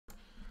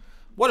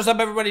What is up,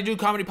 everybody? Do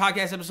Comedy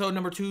Podcast episode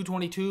number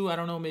 222. I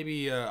don't know,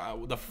 maybe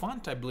the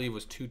font, I believe,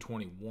 was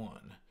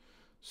 221.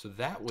 So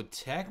that would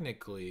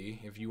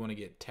technically, if you want to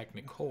get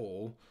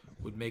technical,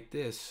 would make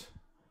this.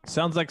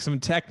 Sounds like some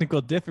technical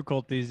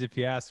difficulties, if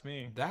you ask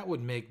me. That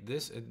would make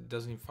this. It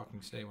doesn't even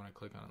fucking say when I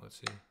click on it. Let's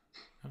see.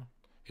 No,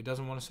 it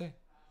doesn't want to say.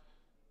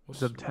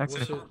 Some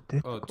technical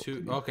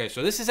difficulty. Okay,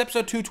 so this is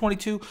episode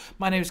 222.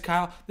 My name is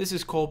Kyle. This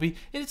is Colby.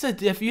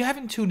 If you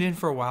haven't tuned in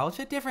for a while, it's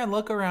a different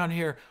look around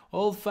here.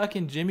 Old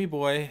fucking Jimmy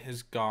Boy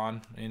is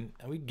gone, and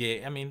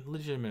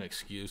legitimate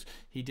excuse.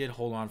 He did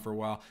hold on for a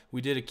while.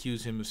 We did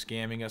accuse him of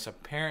scamming us.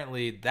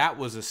 Apparently, that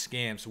was a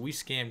scam, so we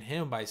scammed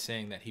him by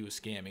saying that he was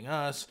scamming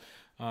us.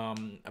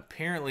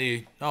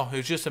 It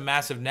was just a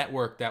massive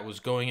network that was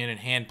going in and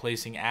hand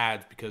placing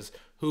ads because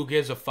who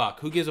gives a fuck?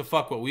 Who gives a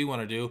fuck what we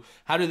want to do?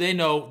 How do they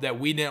know that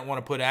we didn't want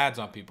to put ads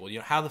on people?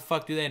 How the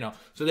fuck do they know?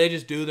 So they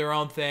just do their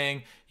own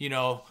thing.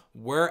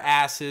 We're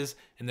asses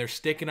and they're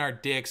sticking their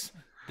dicks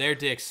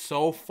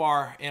so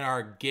far in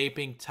our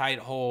gaping tight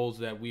holes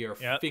that we are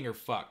finger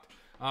fucked.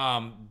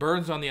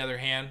 Burns, on the other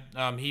hand,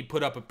 he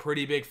put up a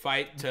pretty big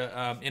fight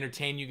to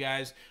entertain you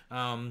guys.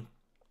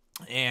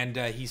 And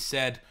he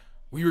said,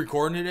 "We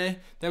recording today?"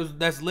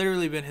 That's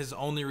literally been his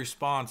only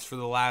response for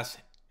the last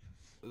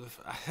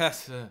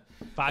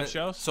 5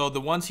 shows. So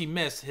the ones he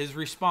missed, his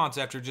response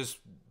after just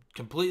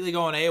completely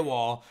going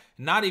AWOL,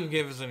 not even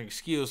giving us an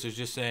excuse, is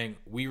just saying,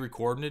 "We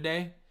recording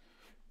today?"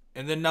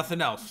 And then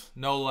nothing else.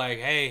 No, like,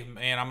 "Hey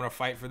man, I'm gonna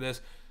fight for this."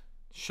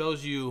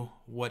 Shows you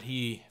what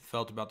he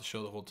felt about the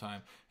show the whole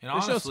time. And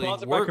this honestly, show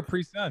smells like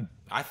Capri Sun.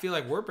 I feel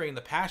like we're bringing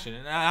the passion,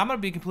 and I'm gonna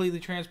be completely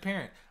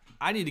transparent.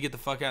 I need to get the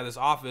fuck out of this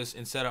office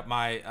and set up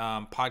my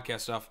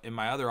podcast stuff in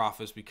my other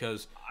office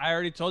because I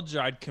already told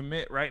you I'd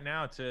commit right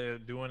now to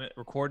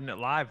recording it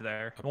live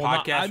there.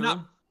 Podcast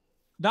room?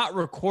 Not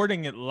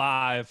recording it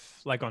live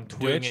like on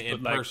Twitch. Doing it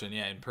in person,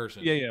 in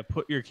person. Yeah.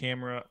 Put your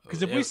camera up.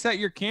 Because if we set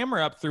your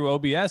camera up through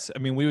OBS,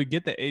 we would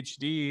get the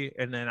HD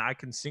and then I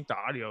can sync the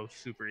audio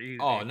super easy.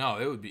 Oh no,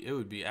 it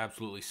would be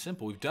absolutely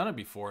simple. We've done it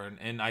before,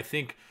 and I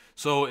think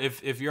so.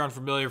 If you're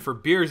unfamiliar, for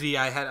Beersy,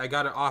 I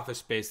got an office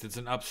space that's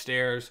an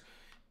upstairs.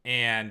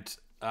 And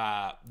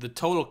the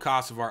total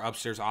cost of our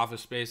upstairs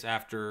office space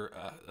after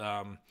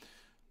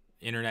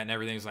internet and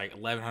everything is like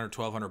 $1,100,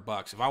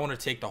 $1,200. If I want to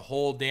take the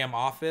whole damn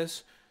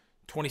office,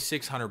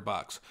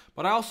 $2,600.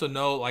 But I also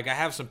know, like, I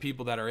have some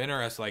people that are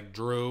interested, like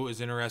Drew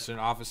is interested in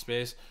office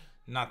space.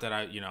 Not that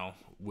I,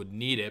 would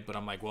need it, but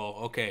I'm like, well,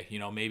 okay,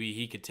 maybe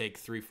he could take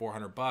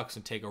 $300-$400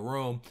 and take a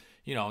room,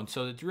 and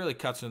so it really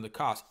cuts into the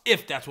cost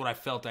if that's what I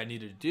felt I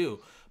needed to do.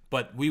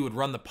 But we would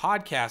run the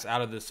podcast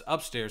out of this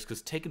upstairs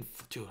because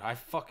I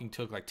fucking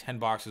took like 10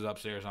 boxes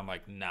upstairs. I'm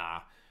like, nah,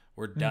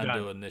 we're done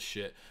doing this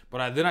shit.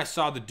 But then I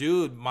saw the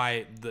dude,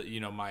 my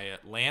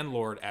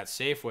landlord at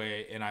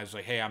Safeway, and I was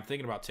like, hey, I'm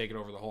thinking about taking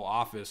over the whole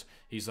office.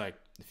 He's like,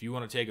 if you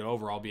want to take it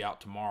over, I'll be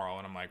out tomorrow.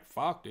 And I'm like,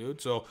 fuck, dude.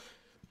 So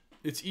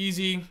it's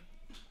easy.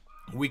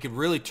 We could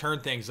really turn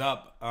things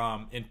up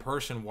in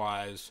person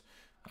wise.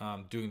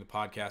 Doing the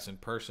podcast in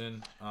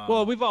person.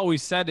 Well, we've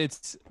always said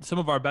it's some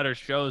of our better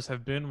shows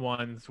have been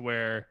ones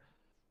where,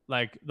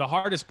 like, the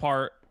hardest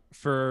part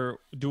for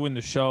doing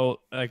the show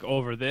like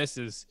over this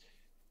is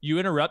you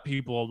interrupt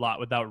people a lot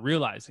without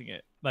realizing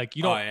it. Like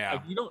you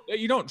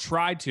don't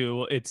try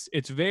to.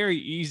 It's very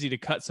easy to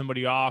cut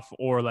somebody off,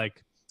 or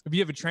like if you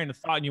have a train of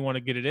thought and you want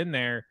to get it in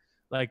there,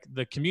 like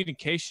the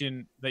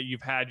communication that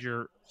you've had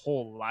your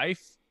whole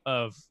life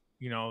of,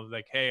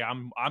 like, hey,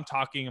 I'm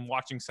talking and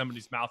watching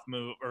somebody's mouth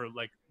move, or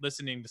like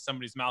listening to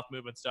somebody's mouth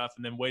move and stuff,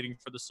 and then waiting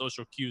for the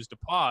social cues to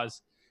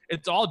pause.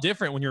 It's all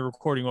different when you're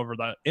recording over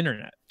the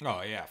internet.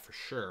 Oh yeah, for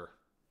sure.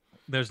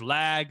 There's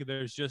lag.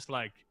 There's just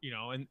like,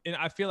 and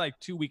I feel like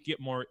too, we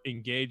get more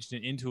engaged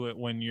and into it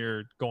when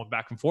you're going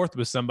back and forth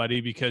with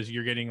somebody because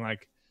you're getting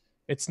like,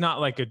 it's not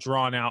like a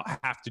drawn out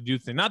have to do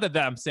thing. Not that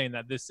I'm saying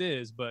that this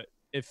is, but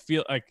it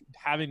feel like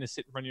having to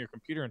sit in front of your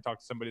computer and talk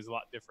to somebody is a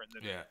lot different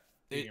than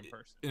in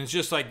person. And it's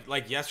just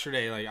like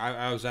yesterday, like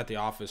I was at the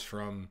office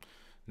from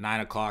 9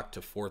 o'clock to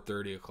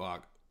 4:30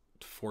 o'clock.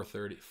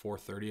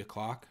 4:30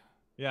 o'clock.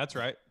 Yeah, that's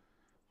right.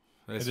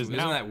 Isn't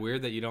that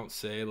weird that you don't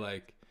say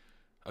like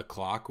a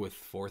clock with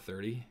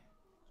 4:30?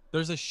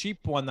 There's a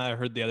sheep one that I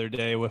heard the other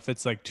day. If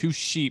it's like two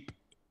sheep,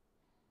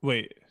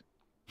 wait,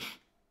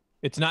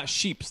 it's not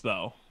sheeps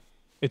though.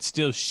 It's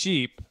still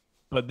sheep,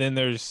 but then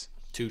there's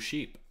two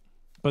sheep.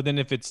 But then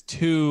if it's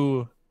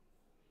two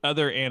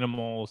other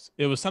animals,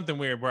 it was something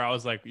weird where I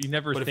was like, you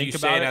never think about it. But if you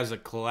say it as a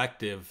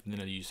collective,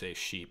 then you say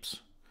sheeps.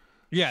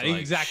 Yeah, so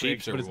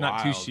exactly. But it's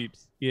not two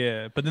sheeps.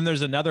 Yeah. But then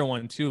there's another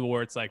one too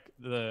where it's like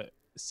the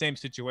same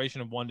situation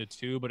of 1 to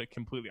 2, but it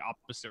completely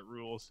opposite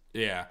rules.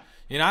 Yeah.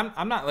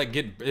 I'm not like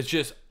it's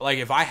just like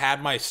if I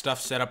had my stuff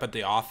set up at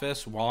the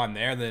office while I'm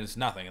there, then it's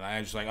nothing. And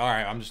I'm just like, all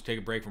right, I'm just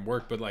taking a break from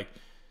work. But like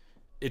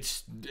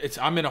it's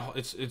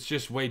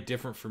just way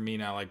different for me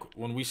now. Like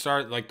when we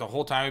start, like the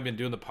whole time we've been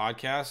doing the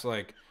podcast,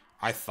 like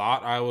I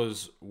thought I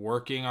was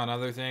working on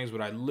other things, but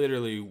I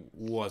literally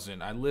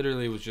wasn't. I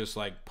literally was just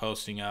like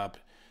posting up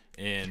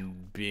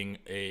and being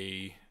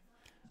a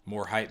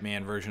more hype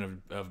man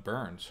version of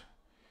Burns.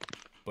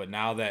 But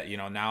now that,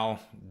 now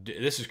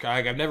this is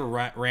kind of, I've never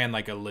ran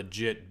like a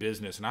legit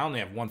business, and I only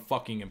have one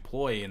fucking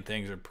employee, and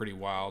things are pretty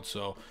wild.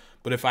 So,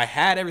 but if I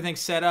had everything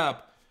set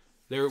up,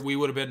 we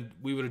would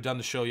have done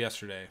the show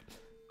yesterday.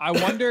 I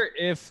wonder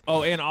if,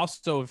 and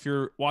also if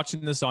you're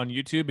watching this on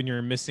YouTube and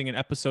you're missing an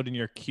episode in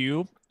your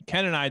queue,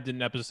 Ken and I did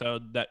an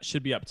episode that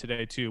should be up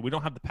today too. We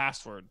don't have the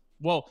password.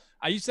 Well,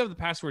 I used to have the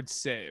password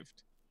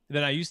saved.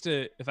 Then I used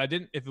to, if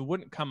it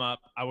wouldn't come up,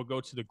 I would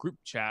go to the group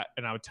chat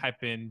and I would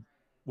type in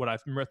what I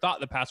thought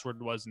the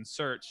password was in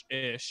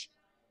search-ish,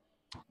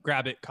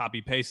 grab it,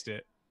 copy, paste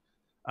it.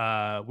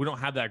 We don't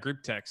have that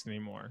group text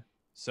anymore.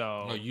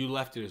 So. Oh, you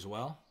left it as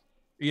well?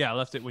 Yeah, I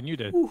left it when you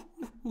did.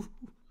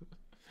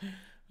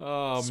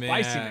 Oh,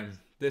 Spiciness. Man.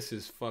 This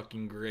is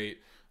fucking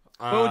great.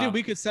 Well, dude,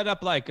 we could set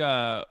up like,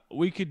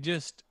 we could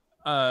just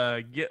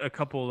get a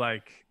couple,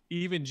 like,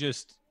 even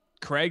just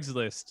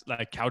Craigslist,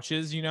 like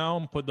couches,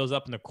 and put those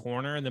up in the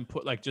corner, and then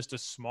put like just a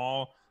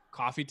small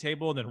coffee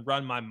table, and then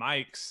run my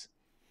mics.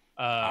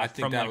 I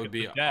think that would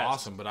be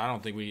awesome, but I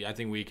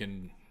think we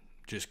can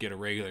just get a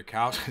regular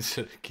couch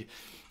instead of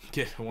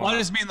get one. Well, I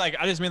just mean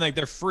like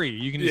they're free.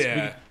 You can just we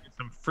can get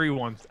some free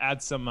ones.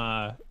 Add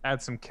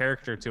some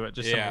character to it.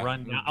 Just some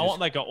rundown. I want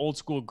like an old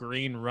school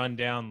green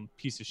rundown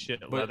piece of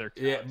shit leather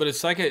couch. Yeah, but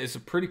it's a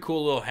pretty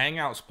cool little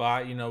hangout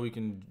spot. We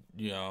can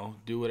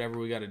do whatever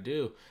we got to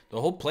do.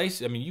 The whole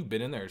place. I mean, you've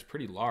been in there. It's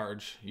pretty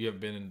large. You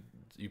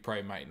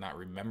probably might not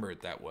remember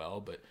it that well,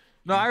 but.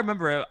 No, I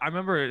remember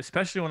it,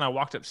 especially when I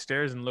walked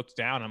upstairs and looked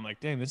down. I'm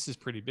like, dang, this is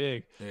pretty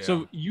big. Yeah.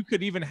 So you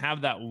could even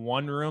have that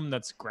one room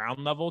that's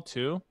ground level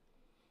too.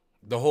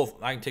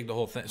 I can take the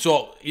whole thing.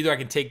 So either I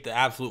can take the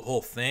absolute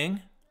whole thing,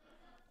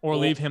 or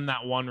leave him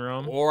that one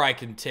room, or I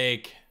can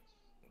take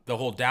the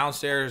whole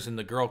downstairs and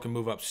the girl can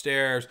move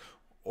upstairs,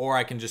 or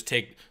I can just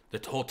take the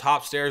whole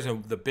top stairs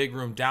and the big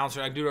room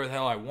downstairs. I can do whatever the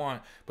hell I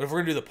want. But if we're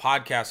gonna do the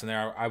podcast in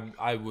there,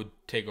 I would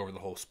take over the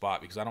whole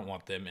spot because I don't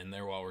want them in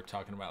there while we're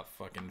talking about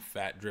fucking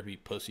fat drippy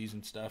pussies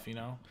and stuff.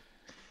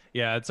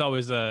 Yeah, it's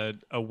always a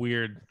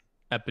weird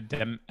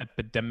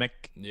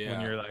epidemic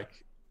when you're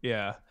like,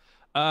 yeah.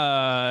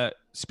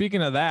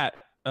 Speaking of that,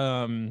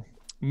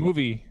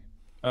 movie,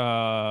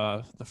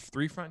 the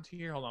Three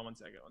Frontier. Hold on one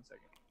second.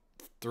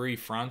 Three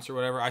Fronts or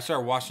whatever. I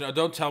started watching it.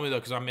 Don't tell me though,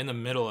 because I'm in the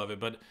middle of it.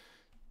 But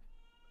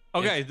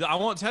okay, I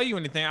won't tell you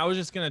anything. I was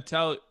just gonna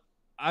tell.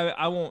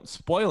 I won't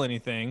spoil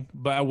anything.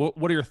 But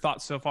what are your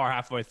thoughts so far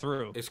halfway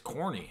through? It's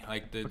corny.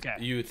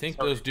 You would think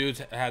those dudes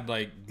had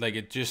like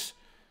it just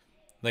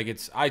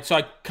it's. So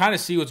I kind of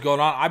see what's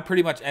going on. I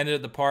pretty much ended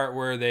at the part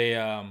where they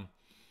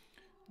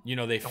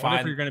they I find. wonder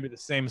if you're gonna be the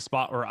same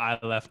spot where I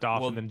left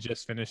off and then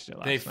just finished it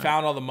last They night.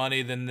 found all the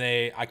money. Then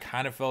I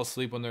kind of fell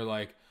asleep when they're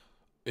like,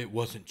 it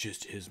wasn't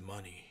just his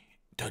money.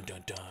 Dun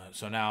dun dun.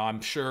 So now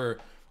I'm sure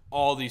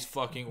all these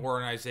fucking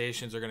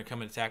organizations are gonna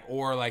come and attack,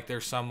 or like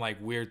there's some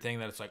like weird thing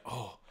that it's like,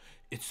 oh,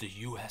 it's the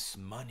U.S.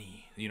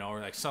 money,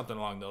 or like something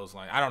along those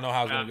lines. I don't know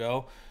how it's gonna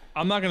go.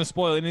 I'm not gonna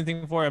spoil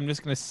anything for you. I'm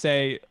just gonna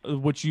say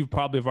what you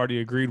probably have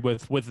already agreed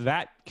with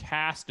that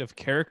cast of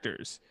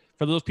characters.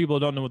 For those people who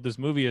don't know what this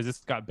movie is,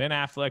 it's got Ben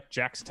Affleck,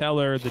 Jax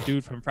Teller, the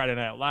dude from Friday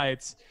Night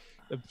Lights,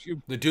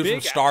 the dude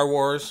from Star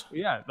Wars.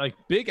 Yeah, like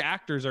big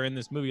actors are in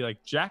this movie.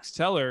 Like Jax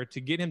Teller,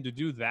 to get him to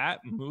do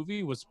that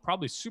movie was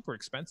probably super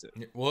expensive.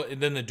 Well,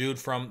 and then the dude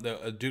from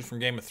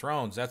Game of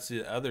Thrones. That's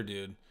the other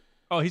dude.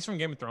 Oh, he's from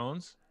Game of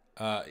Thrones.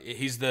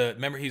 He's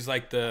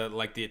like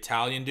the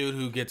Italian dude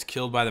who gets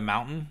killed by the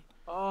mountain.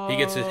 Oh, he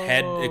gets his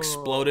head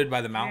exploded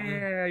by the mountain.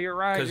 Yeah, you're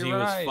right. Because he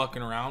was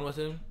fucking around with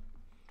him.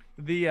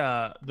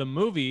 The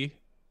movie.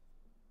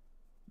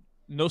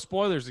 No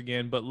spoilers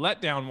again, but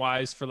letdown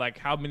wise for like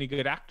how many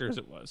good actors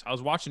it was. I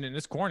was watching it and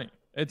it's corny.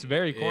 It's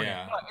very corny.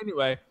 Yeah. But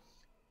anyway,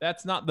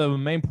 that's not the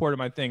main part of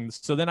my thing.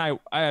 So then I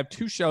have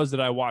two shows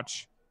that I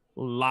watch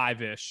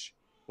live-ish,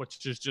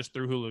 which is just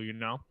through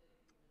Hulu,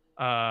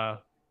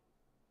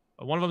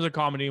 One of them's a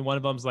comedy. One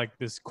of them's like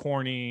this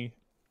corny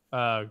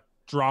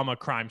drama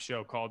crime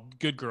show called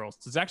Good Girls.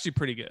 It's actually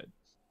pretty good.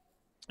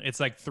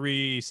 It's like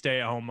 3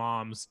 stay-at-home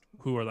moms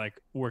who are like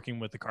working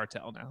with the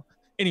cartel now.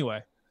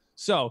 Anyway,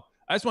 so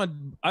I just want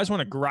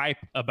to gripe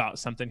about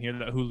something here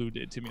that Hulu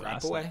did to me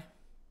last night.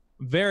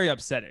 Very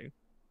upsetting.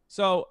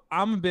 So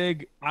I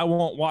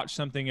won't watch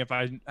something if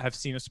I have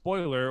seen a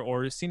spoiler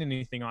or seen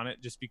anything on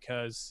it, just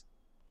because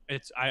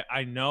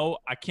I know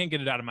I can't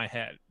get it out of my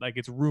head. Like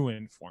it's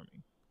ruined for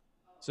me.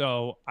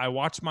 So I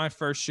watched my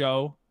first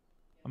show.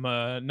 I'm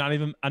not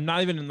even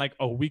in like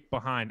a week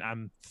behind.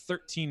 I'm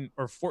 13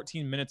 or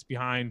 14 minutes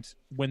behind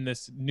when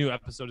this new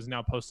episode is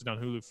now posted on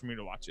Hulu for me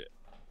to watch it.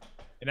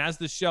 And as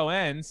the show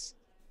ends,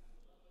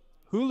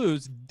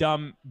 Hulu's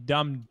dumbness,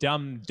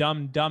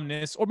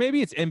 or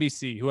maybe it's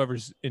NBC,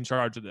 whoever's in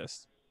charge of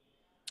this,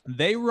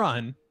 they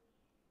run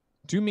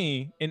to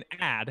me an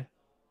ad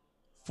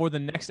for the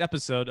next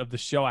episode of the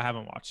show I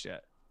haven't watched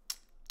yet.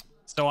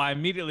 So I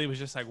immediately was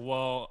just like,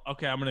 well,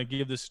 okay, I'm going to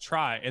give this a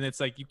try. And it's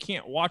like, you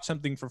can't watch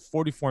something for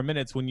 44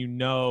 minutes when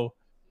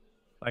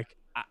like,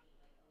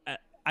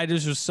 I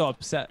just was so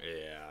upset.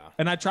 Yeah.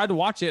 And I tried to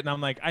watch it, and I'm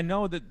like, I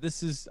know that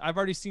I've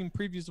already seen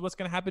previews of what's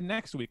going to happen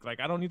next week. Like,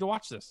 I don't need to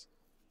watch this.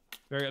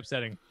 Very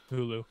upsetting.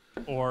 Hulu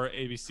or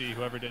ABC,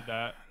 whoever did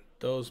that.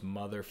 Those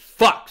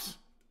motherfucks.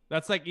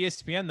 That's like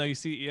ESPN, though. You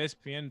see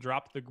ESPN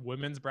drop the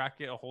women's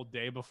bracket a whole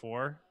day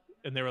before,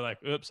 and they were like,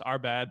 oops, our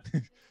bad.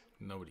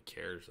 Nobody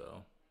cares,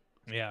 though.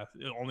 Yeah,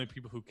 the only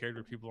people who cared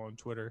were people on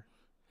Twitter.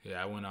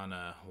 Yeah, I went on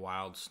a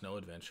wild snow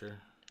adventure.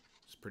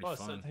 It's pretty fun.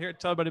 So here,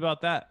 tell everybody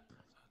about that.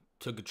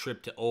 Took a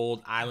trip to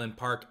Old Island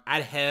Park,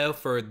 Idaho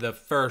for the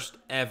first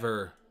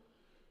ever.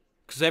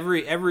 Because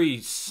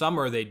every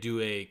summer they do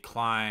a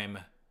climb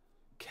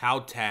cow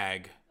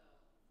tag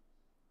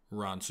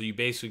run. So you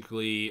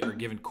basically are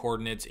given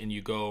coordinates and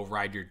you go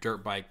ride your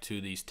dirt bike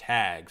to these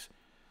tags.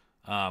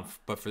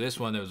 But for this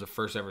one, it was the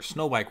first ever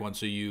snow bike one.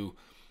 So you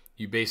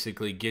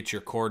basically get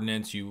your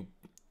coordinates.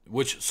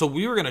 So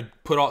we were gonna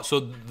put all.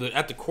 So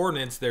at the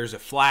coordinates, there's a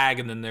flag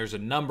and then there's a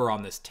number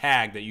on this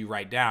tag that you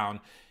write down,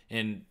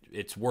 and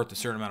it's worth a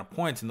certain amount of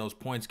points, and those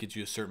points get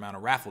you a certain amount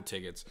of raffle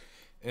tickets,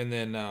 and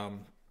then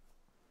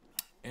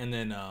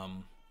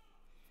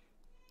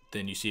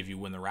you see if you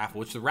win the raffle.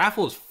 Which the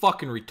raffle is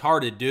fucking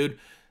retarded, dude.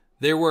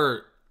 There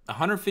were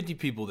 150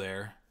 people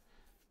there.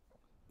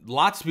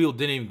 Lots of people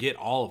didn't even get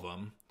all of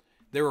them.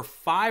 There were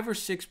 5 or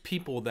 6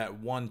 people that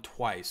won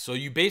twice. So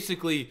you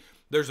basically,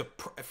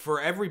 for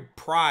every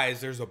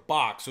prize, there's a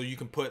box. So you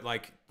can put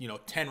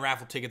 10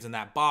 raffle tickets in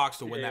that box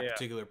to win that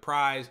particular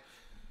prize.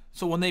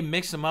 So when they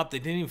mix them up, they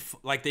didn't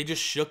even, they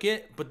just shook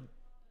it, but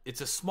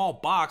it's a small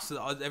box.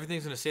 So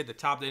everything's going to stay at the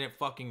top. They didn't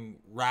fucking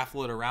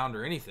raffle it around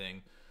or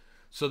anything.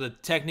 So the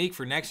technique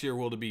for next year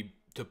will be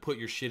to put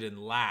your shit in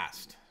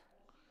last.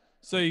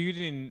 So you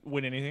didn't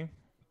win anything?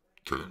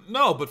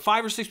 No, but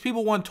 5 or 6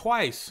 people won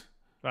twice.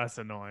 That's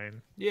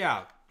annoying.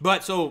 Yeah,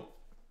 but so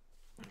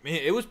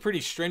it was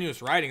pretty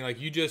strenuous riding.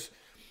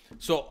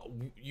 So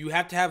you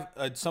have to have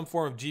some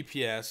form of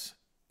GPS,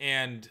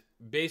 and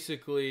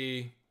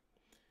basically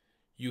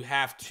you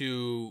have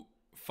to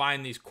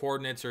find these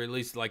coordinates, or at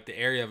least the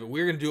area of it.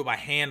 We were gonna do it by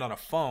hand on a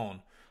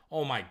phone.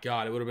 Oh my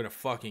god, it would have been a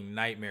fucking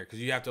nightmare because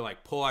you have to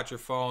pull out your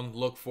phone,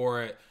 look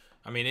for it.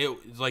 I mean,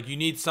 it's you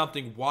need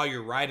something while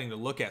you're riding to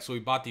look at. So we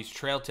bought these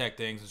Trail Tech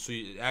things, and so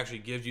it actually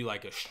gives you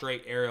a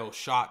straight aerial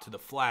shot to the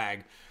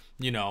flag,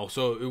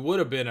 So it would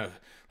have been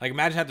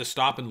imagine having to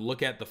stop and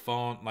look at the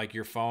phone,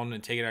 your phone,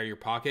 and take it out of your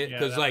pocket,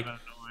 because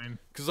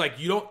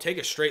you don't take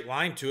a straight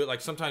line to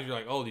it. Sometimes you're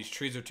oh, these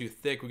trees are too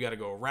thick, we got to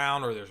go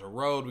around, or there's a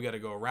road, we got to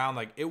go around.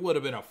 It would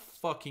have been a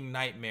fucking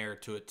nightmare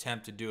to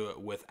attempt to do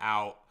it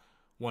without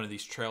one of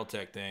these Trail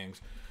Tech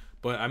things.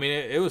 But I mean,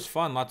 it was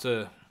fun.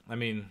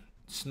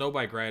 Snow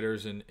bike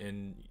riders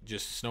and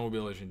just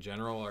snowmobilers in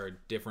general are a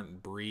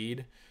different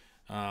breed.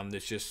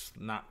 That's just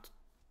not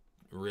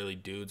really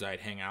dudes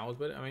I'd hang out with.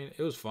 But I mean,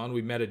 it was fun.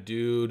 We met a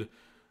dude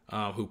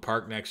who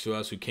parked next to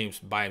us, who came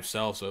by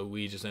himself, so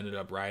we just ended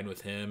up riding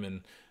with him.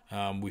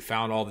 And we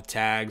found all the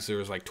tags. There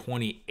was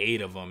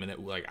 28 of them,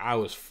 and I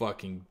was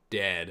fucking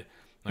dead.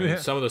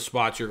 Some of the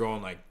spots you're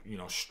going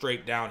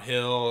straight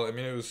downhill. I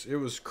mean, it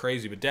was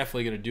crazy, but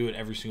definitely gonna do it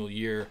every single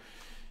year.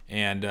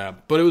 And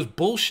but it was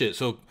bullshit.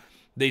 So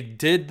they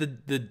did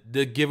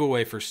the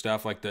giveaway for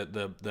stuff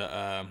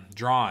the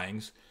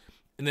drawings,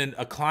 and then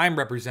a Climb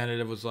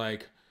representative was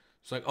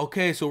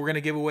okay, so we're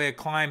gonna give away a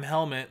Climb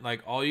helmet.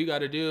 All you got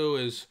to do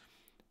is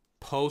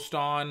post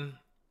on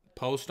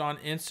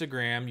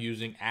Instagram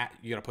using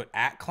you got to put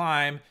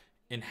 @Climb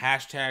and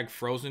hashtag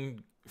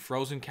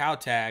frozen cow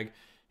tag,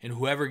 and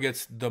whoever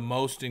gets the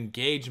most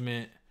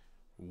engagement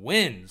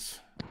wins.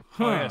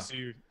 Huh. Oh, yeah,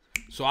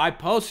 so I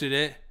posted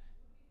it.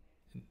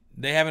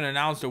 They haven't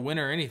announced a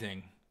winner or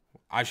anything.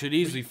 I should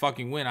easily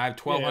fucking win. I have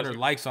 1,200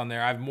 likes on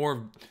there. I have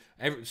more.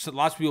 Lots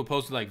of people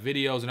posted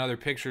videos and other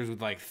pictures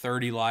with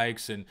 30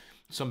 likes, and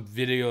some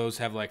videos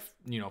have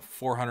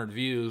 400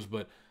 views.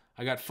 But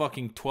I got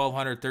fucking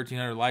 1,200,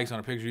 1,300 likes on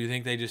a picture. You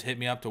think they just hit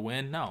me up to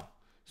win? No,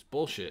 it's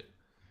bullshit.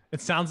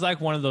 It sounds like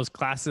one of those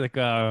classic.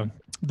 The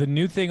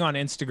new thing on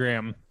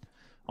Instagram,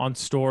 on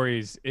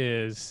stories,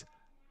 is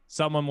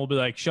someone will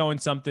be showing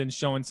something.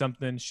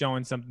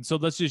 So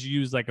let's just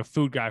use a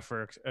food guy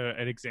for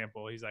an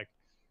example. He's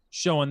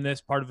showing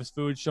this part of his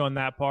food, showing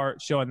that part,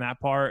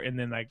 and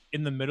then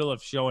in the middle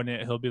of showing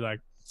it, he'll be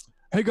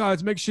hey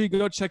guys, make sure you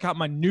go check out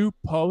my new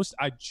post.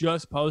 I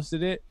just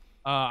posted it.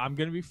 I'm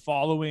gonna be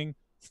following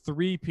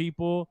 3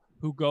 people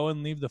who go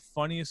and leave the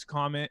funniest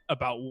comment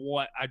about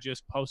what I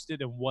just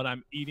posted and what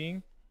I'm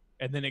eating.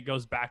 And then it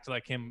goes back to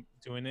him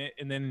doing it,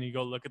 and then you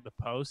go look at the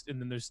post,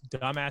 and then there's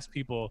dumbass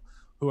people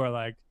who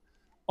are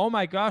oh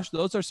my gosh,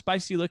 those are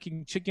spicy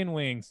looking chicken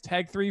wings,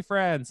 tag 3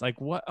 friends.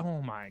 What?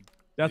 Oh my,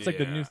 that's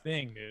the new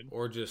thing, dude.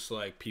 Or just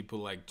people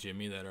like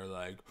Jimmy that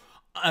are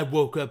I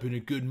woke up in a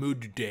good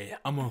mood today,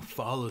 I'm gonna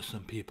follow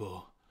some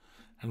people.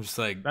 I'm just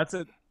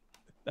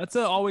that's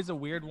always a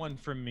weird one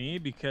for me,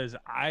 because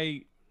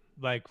I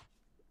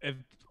if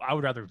I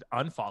would rather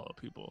unfollow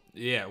people.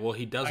 Yeah, well,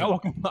 he doesn't.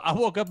 I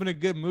woke up in a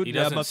good mood. He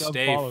doesn't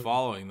stay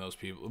following those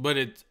people, but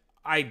it's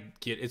a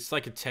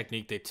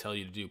technique they tell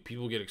you to do.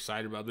 People get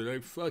excited about it.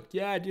 They're fuck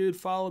yeah, dude,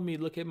 follow me.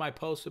 Look at my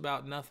post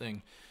about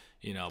nothing.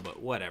 you know,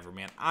 but whatever,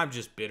 man. I'm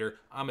just bitter.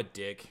 I'm a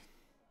dick.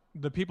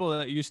 The people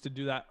that used to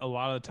do that a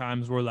lot of the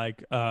times were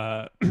like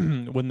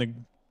when the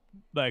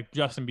like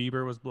Justin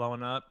Bieber was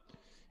blowing up,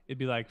 it'd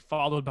be like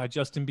followed by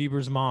Justin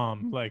Bieber's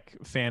mom, like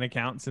fan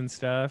accounts and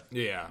stuff.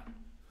 Yeah.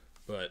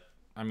 But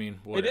I mean,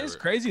 whatever. It is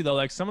crazy though.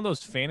 Like some of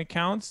those fan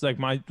accounts, like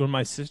when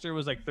my sister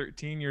was like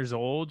 13 years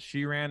old,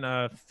 she ran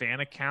a fan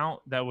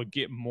account that would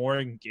get more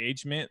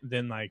engagement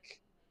than like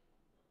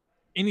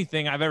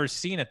anything I've ever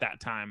seen at that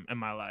time in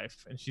my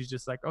life. And she's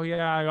just like, "Oh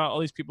yeah, I got all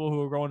these people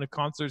who are going to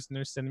concerts and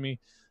they're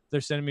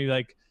sending me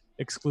like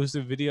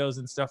exclusive videos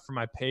and stuff for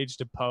my page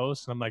to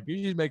post." And I'm like,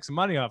 "You should make some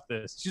money off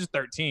this." She's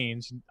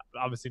 13. She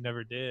obviously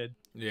never did.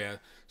 Yeah.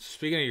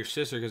 Speaking of your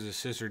sister, because his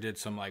sister did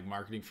some like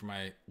marketing for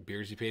my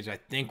Beersy page, I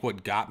think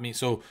what got me,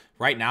 so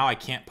right now I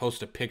can't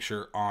post a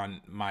picture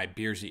on my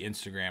Beersy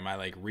Instagram. I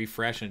like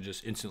refresh and it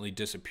just instantly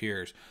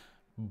disappears.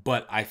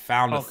 But I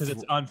found because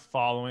it's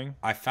unfollowing.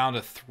 I found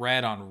a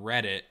thread on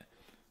Reddit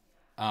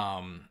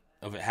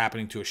of it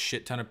happening to a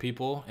shit ton of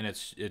people, and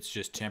it's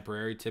just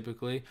temporary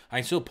typically. I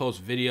can still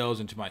post videos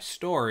into my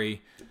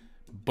story,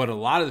 but a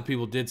lot of the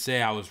people did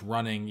say I was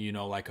running, you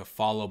know, like a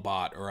follow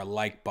bot or a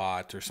like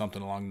bot or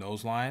something along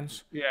those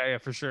lines. Yeah,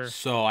 for sure.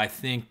 So I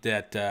think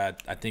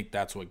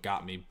that's what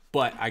got me.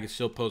 But I can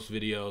still post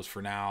videos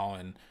for now,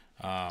 and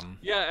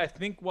yeah, I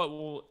think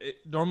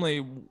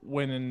normally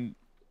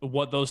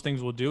what those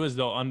things will do is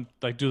they'll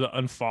do the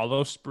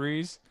unfollow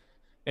sprees,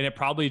 and it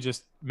probably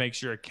just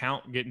makes your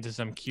account get into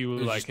some queue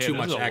like, hey,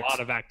 there's a lot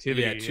of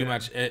activity. Yeah, too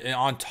much. And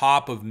on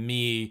top of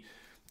me,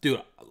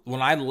 dude,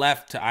 when I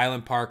left to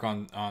Island Park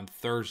on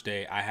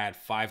Thursday, I had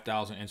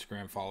 5,000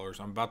 Instagram followers.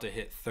 I'm about to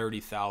hit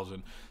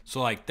 30,000.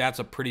 So like that's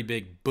a pretty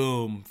big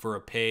boom for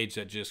a page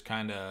that just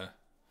kind of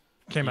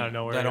came out of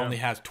nowhere. That only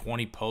has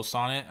 20 posts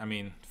on it. I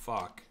mean,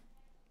 fuck.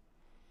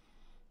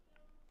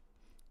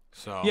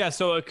 So yeah,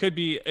 so it could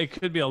be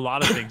a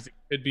lot of things. It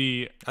could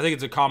be. I think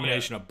it's a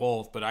combination of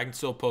both, but I can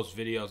still post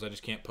videos. I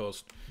just can't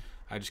post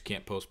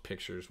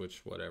pictures,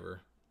 which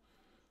whatever.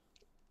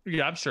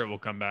 Yeah, I'm sure it will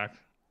come back.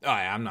 Oh,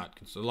 yeah, I'm not.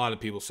 A lot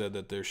of people said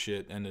that their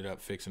shit ended up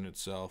fixing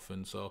itself,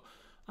 and so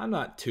I'm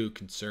not too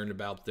concerned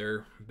about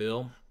their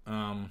bill.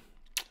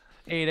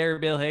 Hey there,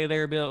 Bill. Hey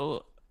there,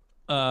 Bill.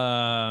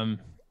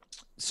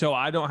 So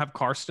I don't have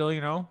car still.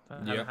 You know, I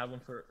haven't had one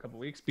for a couple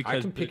weeks because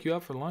I can pick you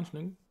up for lunch,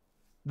 nigga.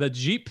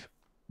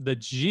 The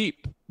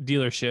Jeep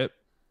dealership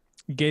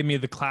gave me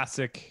the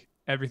classic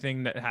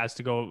everything that has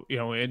to go, you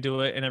know, into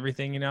it and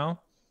everything, you know.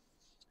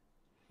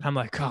 I'm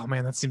like, oh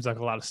man, that seems like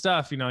a lot of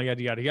stuff, you know,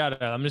 yada yada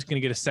yada. I'm just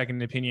gonna get a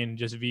second opinion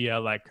just via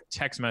like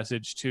text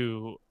message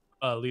to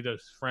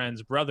Lita's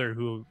friend's brother,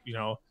 who, you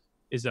know,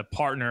 is a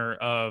partner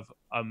of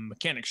a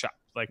mechanic shop,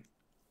 like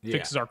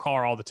fixes our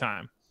car all the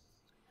time.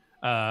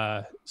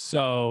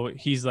 So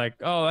he's like,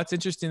 oh, that's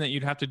interesting that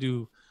you'd have to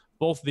do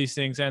both of these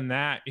things and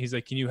that. He's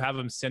like, can you have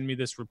them send me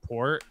this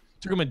report?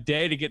 Took him a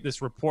day to get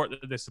this report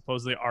that they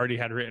supposedly already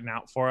had written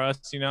out for us,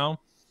 you know.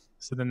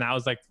 So then that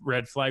was like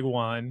red flag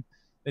one.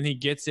 Then he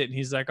gets it and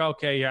he's like,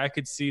 okay, yeah, I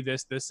could see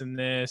this, and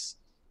this.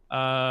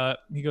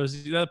 He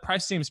goes, the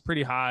price seems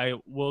pretty high.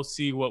 We'll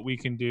see what we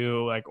can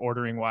do, like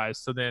ordering wise.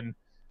 So then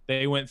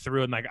they went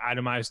through and like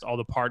itemized all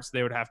the parts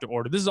they would have to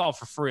order. This is all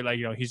for free. Like,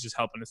 you know, he's just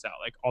helping us out.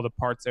 Like all the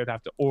parts they would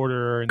have to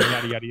order and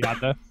yada, yada,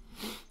 yada.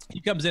 He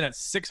comes in at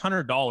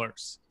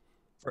 $600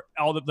 for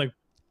all the like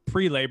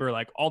pre-labor,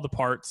 like all the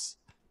parts,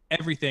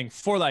 everything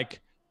for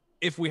like,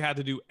 if we had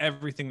to do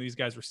everything these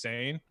guys were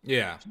saying.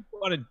 Yeah.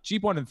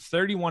 Jeep wanted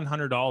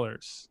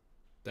 $3,100.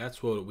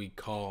 That's what we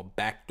call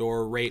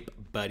backdoor rape,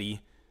 buddy.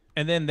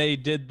 And then they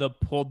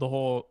pulled the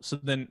whole. So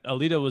then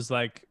Alita was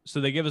like, so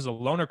they give us a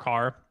loaner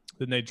car.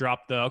 Then they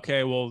dropped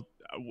okay, well,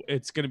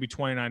 it's going to be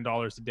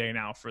 $29 a day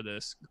now for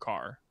this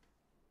car.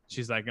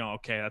 She's like, no,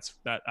 okay,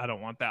 that. I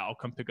don't want that. I'll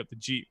come pick up the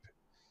Jeep.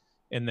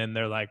 And then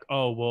they're like,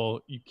 oh, well,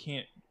 you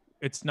can't.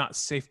 It's not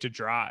safe to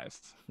drive.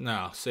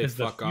 No, say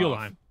fuck off.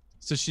 Line.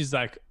 So she's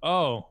like,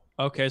 oh,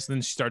 okay. So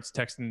then she starts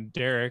texting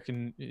Derek,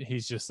 and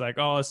he's just like,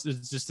 oh, it's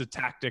just a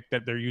tactic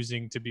that they're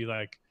using to be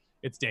like,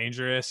 it's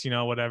dangerous, you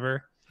know,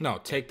 whatever. No,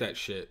 take that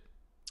shit.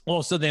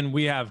 Well, so then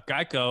we have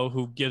Geico,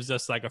 who gives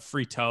us like a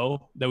free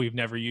tow that we've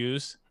never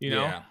used, you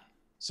know? Yeah.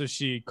 So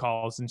she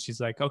calls and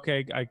she's like,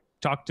 okay, I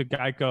talked to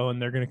Geico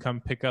and they're going to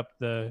come pick up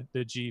the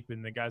Jeep.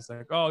 And the guy's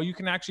like, oh, you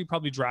can actually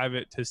probably drive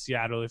it to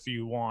Seattle if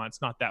you want.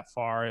 It's not that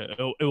far. It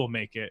will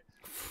make it.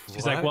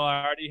 She's like, well,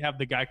 I already have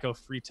the Geico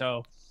free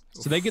tow.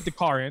 So they get the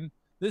car in.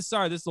 This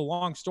is a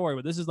long story,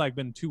 but this has like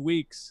been 2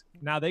 weeks.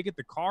 Now they get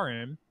the car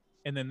in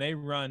and then they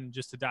run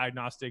just a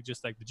diagnostic,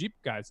 just like the Jeep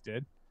guys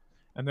did.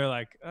 And they're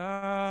like,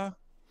 I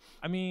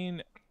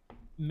mean,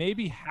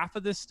 maybe half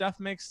of this stuff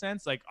makes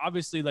sense. Like,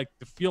 obviously, like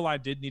the fuel line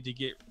did need to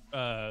get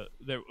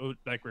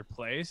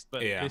replaced,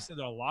 but they said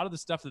that a lot of the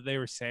stuff that they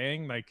were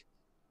saying, like,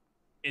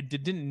 it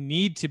didn't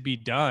need to be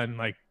done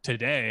like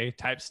today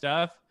type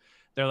stuff.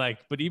 They're like,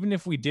 but even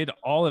if we did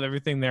all of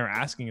everything they're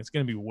asking, it's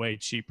going to be way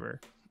cheaper.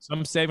 So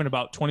I'm saving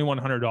about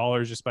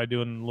 $2,100 just by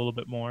doing a little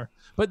bit more.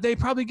 But they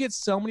probably get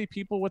so many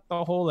people with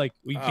the whole like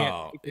we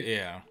can't.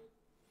 Yeah.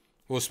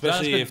 Well, That's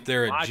especially been if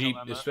they're a my Jeep,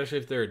 dilemma. especially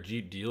if they're a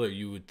Jeep dealer,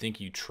 you would think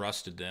you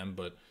trusted them,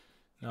 but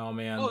no,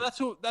 man. Oh, that's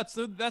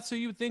who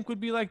you would think would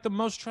be like the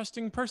most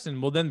trusting person.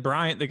 Well, then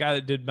Bryant, the guy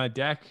that did my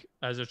deck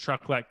as a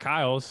truck like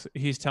Kyle's,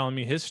 he's telling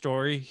me his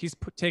story. He's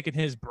taking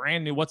his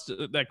brand new,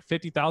 like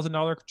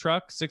 $50,000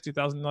 truck,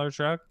 $60,000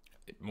 truck.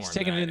 More He's than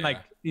taking that, it in yeah. like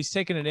he's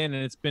taking it in,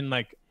 and it's been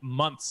like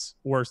months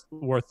worth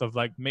of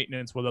like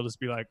maintenance where they'll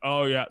just be like,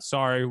 "Oh yeah,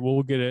 sorry,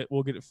 we'll get it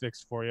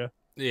fixed for you."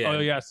 Yeah. Oh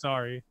yeah,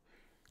 sorry.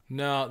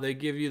 No, they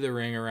give you the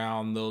ring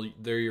around.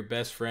 They're your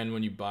best friend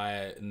when you buy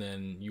it, and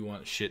then you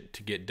want shit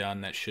to get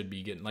done that should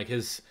be getting like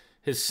his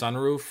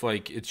sunroof.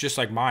 Like it's just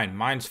like mine.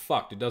 Mine's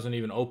fucked. It doesn't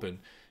even open,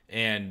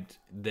 and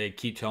they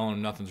keep telling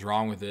him nothing's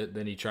wrong with it.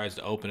 Then he tries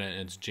to open it,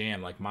 and it's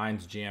jammed. Like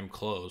mine's jammed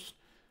closed.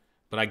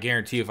 But I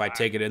guarantee if I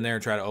take it in there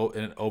and try to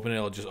open it,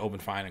 it'll just open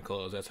fine and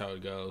close. That's how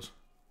it goes.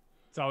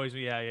 It's always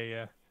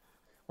yeah.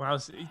 When I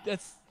was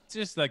that's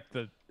just like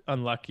the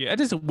unlucky. I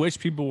just wish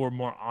people were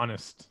more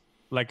honest.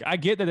 Like I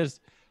get that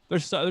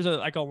there's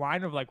like a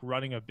line of like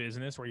running a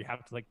business where you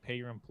have to like pay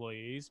your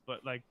employees,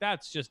 but like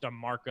that's just a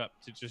markup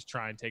to just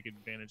try and take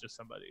advantage of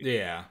somebody.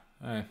 Yeah.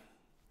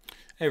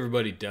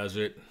 Everybody does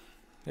it.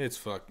 It's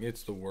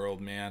the world,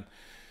 man.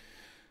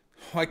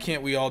 Why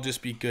can't we all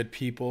just be good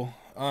people?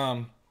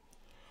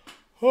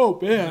 Oh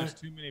man, There's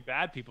too many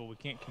bad people. We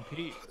can't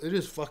compete. it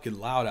is fucking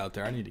loud out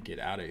there. I need to get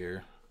out of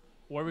here.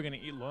 Where are we gonna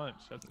eat lunch?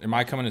 Am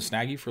I coming to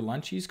snag you for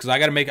lunchies? Because I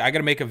gotta make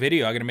a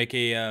video. I gotta make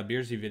a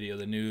Beersy video,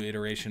 the new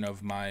iteration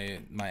of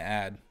my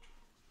ad.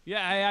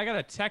 Yeah, I got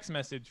a text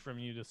message from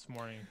you this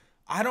morning.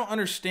 I don't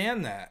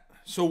understand that.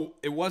 So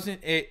it was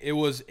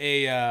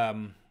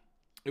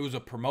a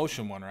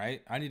promotion one,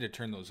 right? I need to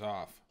turn those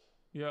off.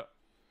 Yeah,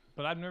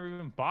 but I've never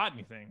even bought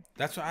anything.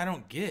 That's what I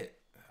don't get.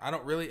 I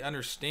don't really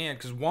understand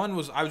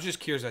because I was just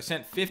curious. I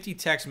sent 50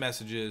 text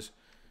messages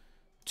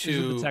This is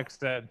what to. the text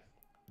said.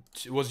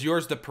 Was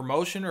yours the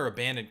promotion or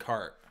abandoned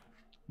cart?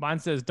 Mine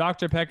says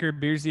Dr. Pecker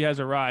Beersy has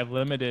arrived,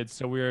 limited,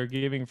 so we are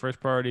giving first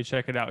priority.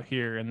 Check it out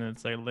here, and then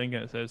it's like a link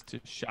that says to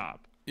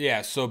shop.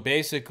 Yeah. So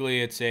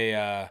basically, it's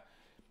a.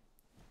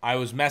 I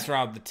was messing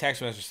around with the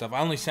text message stuff. I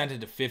only sent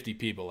it to 50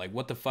 people. Like,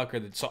 what the fuck are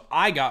the? So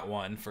I got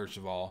one first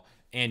of all,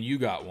 and you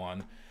got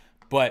one,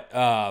 but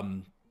I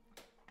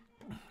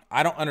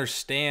don't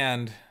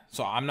understand.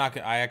 So I'm not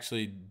gonna. I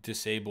actually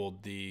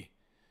disabled the.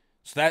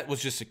 So that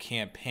was just a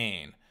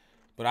campaign,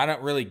 but I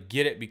don't really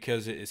get it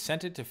because it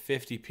sent it to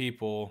 50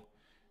 people,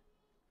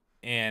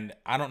 and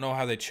I don't know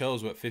how they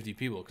chose what 50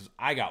 people because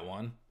I got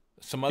one,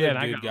 some other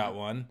dude got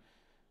one,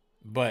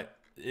 but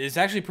it's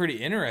actually pretty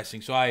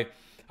interesting. So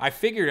I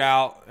figured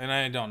out, and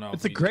I don't know.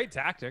 It's a great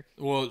tactic.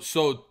 Well,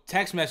 so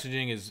text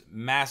messaging is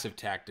massive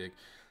tactic.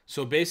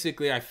 So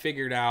basically, I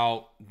figured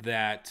out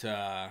that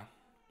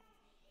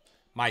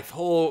my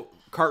whole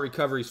cart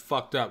recovery is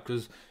fucked up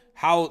because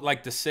how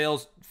like the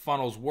sales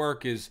funnels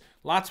work is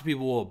lots of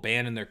people will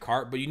abandon their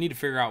cart, but you need to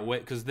figure out what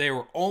because they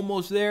were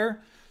almost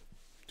there.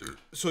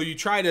 So you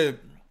try to,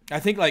 I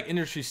think like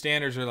industry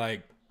standards are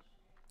like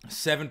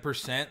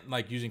 7%,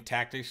 like using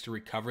tactics to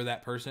recover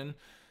that person.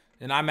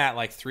 And I'm at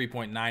like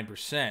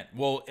 3.9%.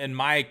 Well, in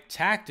my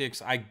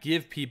tactics, I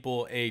give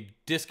people a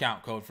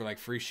discount code for like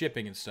free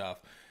shipping and stuff.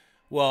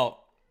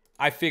 Well,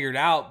 I figured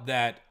out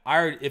that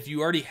if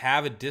you already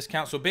have a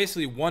discount, so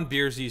basically one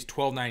Beersy is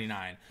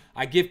 $12.99.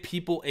 I give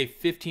people a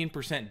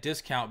 15%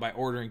 discount by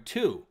ordering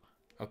two.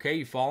 Okay,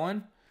 you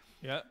following?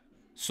 Yeah.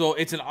 So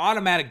it's an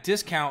automatic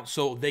discount.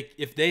 So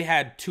if they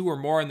had two or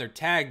more in their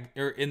tag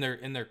or in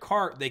their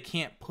cart, they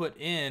can't put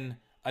in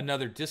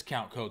another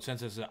discount code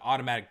since it's an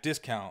automatic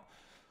discount.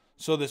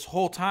 So this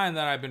whole time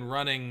that I've been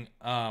running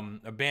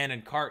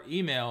abandoned cart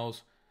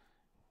emails,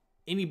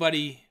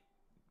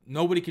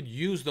 nobody could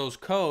use those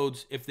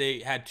codes if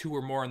they had two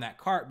or more in that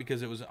cart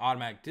because it was an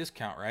automatic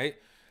discount, right?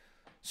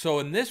 So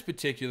in this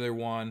particular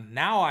one,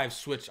 now I've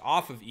switched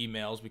off of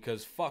emails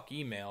because fuck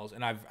emails,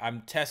 and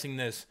I'm testing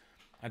this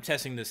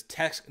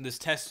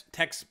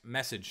text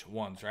message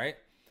ones, right?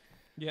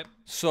 Yep.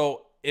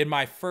 So in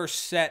my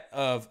first set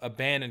of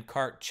abandoned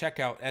cart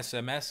checkout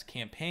SMS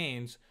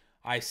campaigns,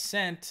 I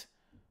sent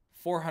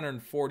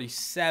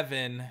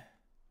 447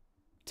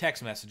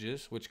 text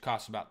messages, which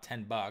cost about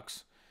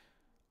 $10.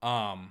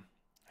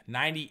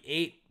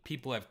 98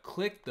 people have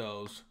clicked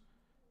those,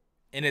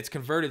 and it's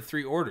converted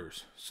 3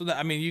 orders. So that,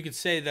 I mean, you could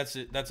say that's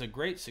a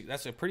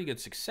pretty good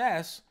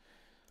success,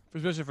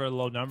 especially for a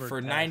low number. For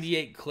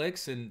 98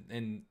 clicks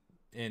and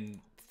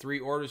 3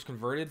 orders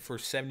converted for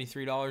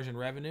 $73 in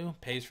revenue,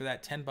 pays for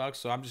that $10.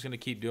 So I'm just gonna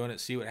keep doing it,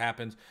 see what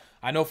happens.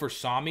 I know for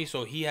Sami,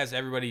 so he has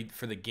everybody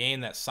for the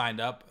game that signed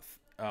up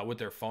with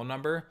their phone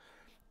number.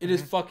 It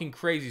is fucking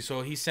crazy.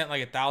 So he sent like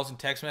 1,000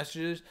 text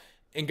messages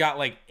and got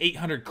like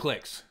 800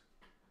 clicks.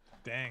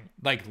 Dang.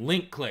 Like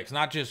link clicks,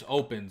 not just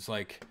opens.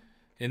 Like,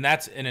 and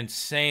that's an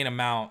insane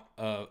amount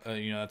of,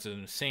 that's an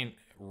insane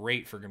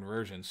rate for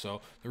conversion. So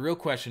the real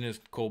question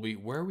is, Colby,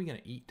 where are we gonna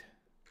eat?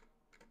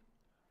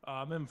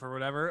 I'm in for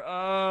whatever.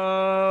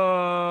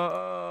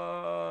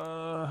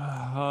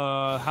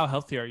 how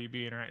healthy are you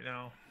being right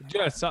now?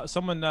 Yeah, I saw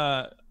someone.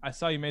 I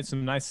saw you made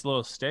some nice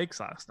little steaks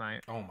last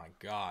night. Oh my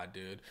god,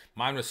 dude.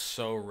 Mine was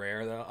so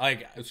rare though.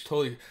 Like it's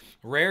totally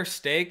rare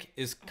steak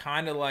is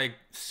kind of like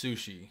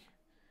sushi.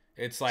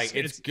 It's like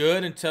it's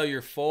good until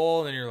you're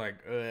full and you're like,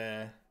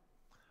 ugh.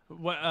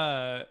 What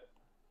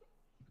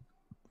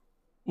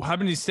how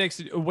many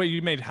steaks wait,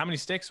 you made how many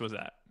steaks was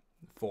that?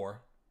 4.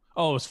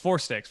 Oh, it was 4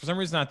 steaks. For some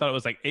reason I thought it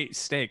was like 8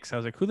 steaks. I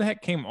was like, who the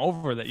heck came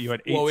over that you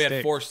had 8 Well, we steaks?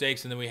 had 4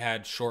 steaks and then we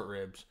had short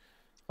ribs.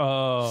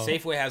 Oh.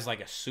 Safeway has like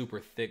a super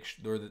thick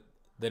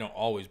they don't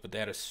always, but they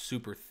had a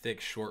super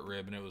thick short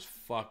rib and it was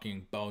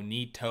fucking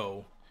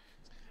bonito.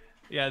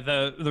 Yeah,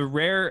 the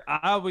rare.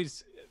 I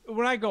always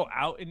when I go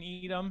out and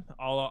eat them,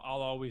 I'll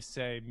always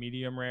say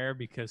medium rare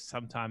because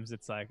sometimes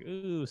it's like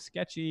ooh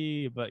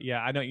sketchy. But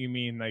yeah, I know what you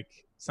mean. Like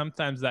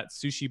sometimes that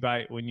sushi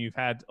bite when you've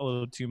had a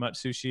little too much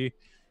sushi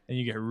and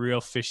you get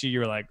real fishy,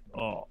 you're like,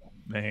 oh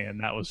man,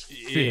 that was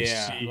fishy.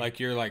 Yeah, like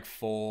you're like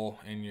full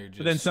and you're just.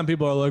 But then some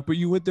people are like, but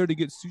you went there to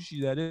get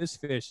sushi. That is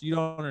fish. You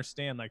don't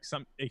understand. Like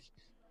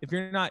if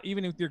you're not,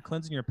 even if you're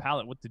cleansing your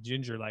palate with the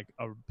ginger, like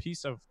a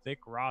piece of thick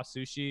raw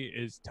sushi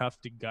is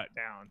tough to gut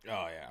down.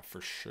 Oh yeah,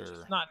 for sure.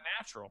 It's not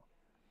natural.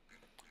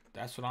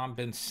 That's what I've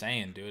been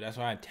saying, dude. That's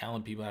what I'm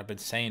telling people. I've been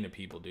saying to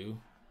people, dude.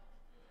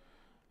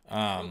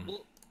 That's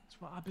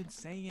what I've been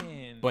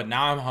saying. But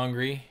now I'm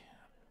hungry.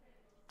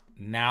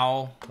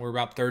 Now we're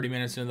about 30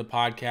 minutes into the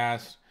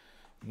podcast.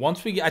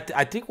 Once we get,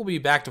 I think we'll be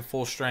back to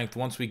full strength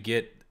once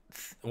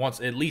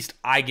at least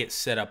I get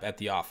set up at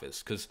the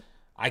office because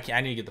I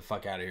need to get the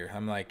fuck out of here.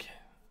 I'm like,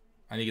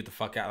 I need to get the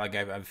fuck out. Like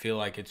I feel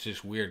like it's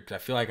just weird because I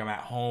feel like I'm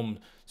at home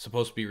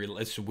supposed to be.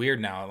 It's weird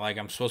now. Like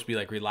I'm supposed to be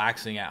like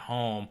relaxing at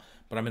home,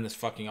 but I'm in this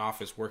fucking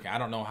office working. I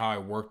don't know how I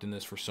worked in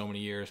this for so many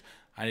years.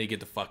 I need to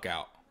get the fuck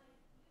out.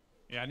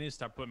 Yeah, I need to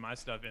start putting my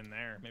stuff in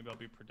there. Maybe I'll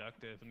be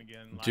productive. And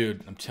again,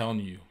 dude, I'm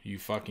telling you, you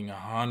fucking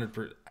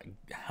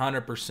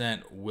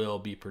 100% will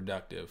be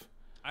productive.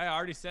 I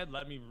already said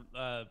let me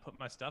put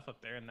my stuff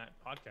up there in that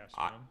podcast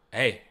room.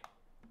 Hey,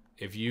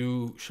 if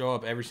you show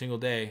up every single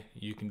day,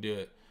 you can do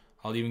it.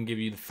 I'll even give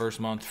you the first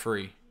month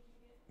free.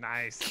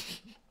 Nice.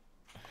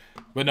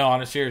 But no,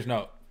 on a serious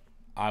note,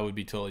 I would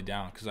be totally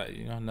down because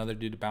another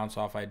dude to bounce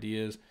off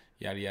ideas,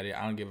 yada yada.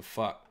 I don't give a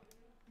fuck.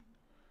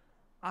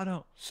 I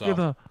don't give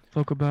a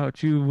fuck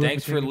about you.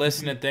 Thanks for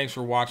listening. Thanks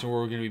for watching.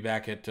 We're going to be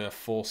back at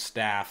full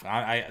staff.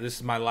 This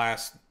is my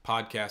last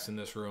podcast in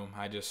this room.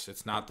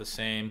 It's not the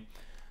same.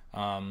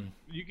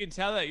 You can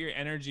tell that your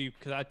energy,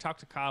 because I talked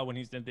to Kyle when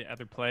he's in the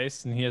other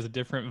place, and he has a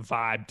different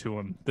vibe to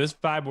him. This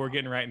vibe we're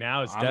getting right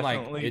now is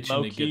definitely like itching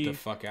low-key. To get the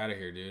fuck out of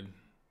here, dude.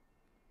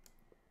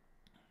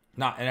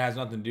 It has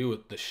nothing to do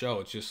with the show.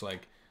 It's just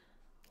like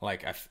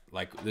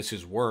this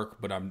is work,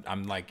 but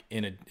I'm like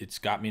it's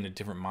got me in a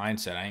different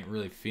mindset. I ain't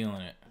really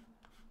feeling it.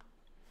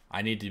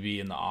 I need to be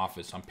in the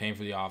office. I'm paying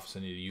for the office.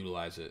 I need to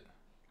utilize it.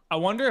 I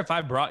wonder if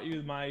I brought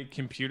you my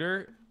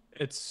computer,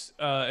 it's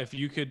if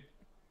you could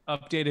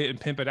update it and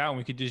pimp it out and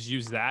we could just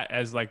use that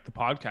as like the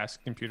podcast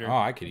computer. Oh,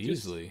 I could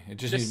easily. It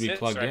just needs to be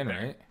plugged in,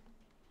 right?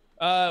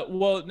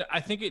 Well,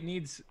 I think it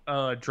needs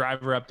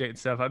driver update and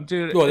stuff. I'm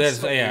doing. Well, that's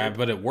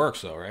but it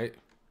works though, right?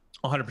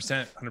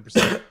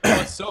 100%.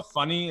 What's so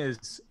funny is,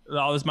 this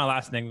is my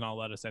last thing, and I'll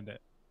let us end it.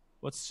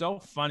 What's so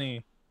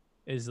funny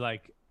is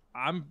like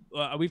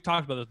we've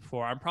talked about this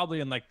before. I'm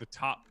probably in like the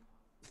top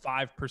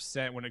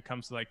 5% when it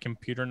comes to like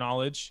computer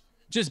knowledge,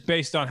 just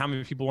based on how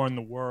many people are in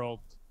the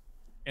world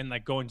and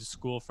like going to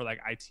school for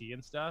like IT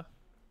and stuff.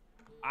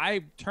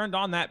 I turned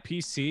on that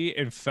PC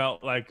and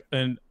felt like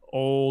an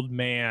old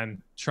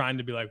man trying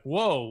to be like,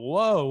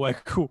 whoa,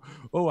 like, oh,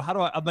 how do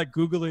I'm like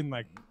Googling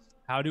like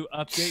how to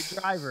update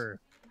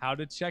driver, how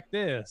to check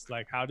this,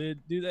 like how to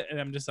do that. And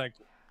I'm just like,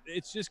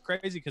 it's just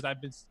crazy because I've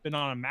been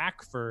on a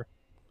Mac for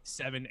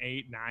 7,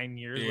 8, 9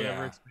 years,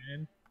 whatever it's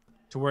been,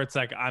 to where it's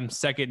like I'm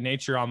second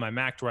nature on my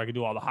Mac to where I can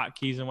do all the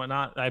hotkeys and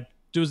whatnot. I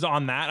was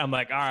on that. I'm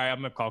like, all right, I'm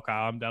gonna call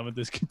Kyle. I'm done with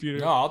this computer.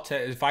 No,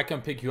 if I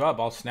come pick you up,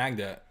 I'll snag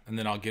that and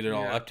then I'll get it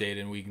all updated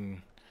and we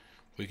can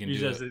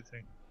do it.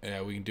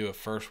 Yeah, we can do a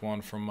first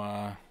one from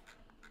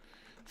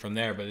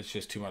there, but it's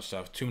just too much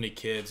stuff. Too many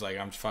kids. Like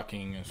I'm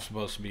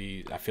supposed to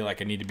be. I feel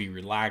like I need to be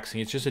relaxing.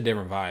 It's just a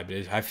different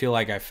vibe. I feel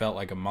like I felt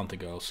like a month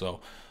ago.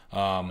 So.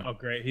 Oh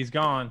great, he's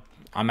gone.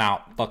 I'm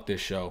out. Fuck this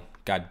show.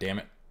 God damn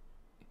it.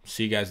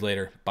 See you guys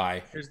later.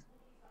 Bye.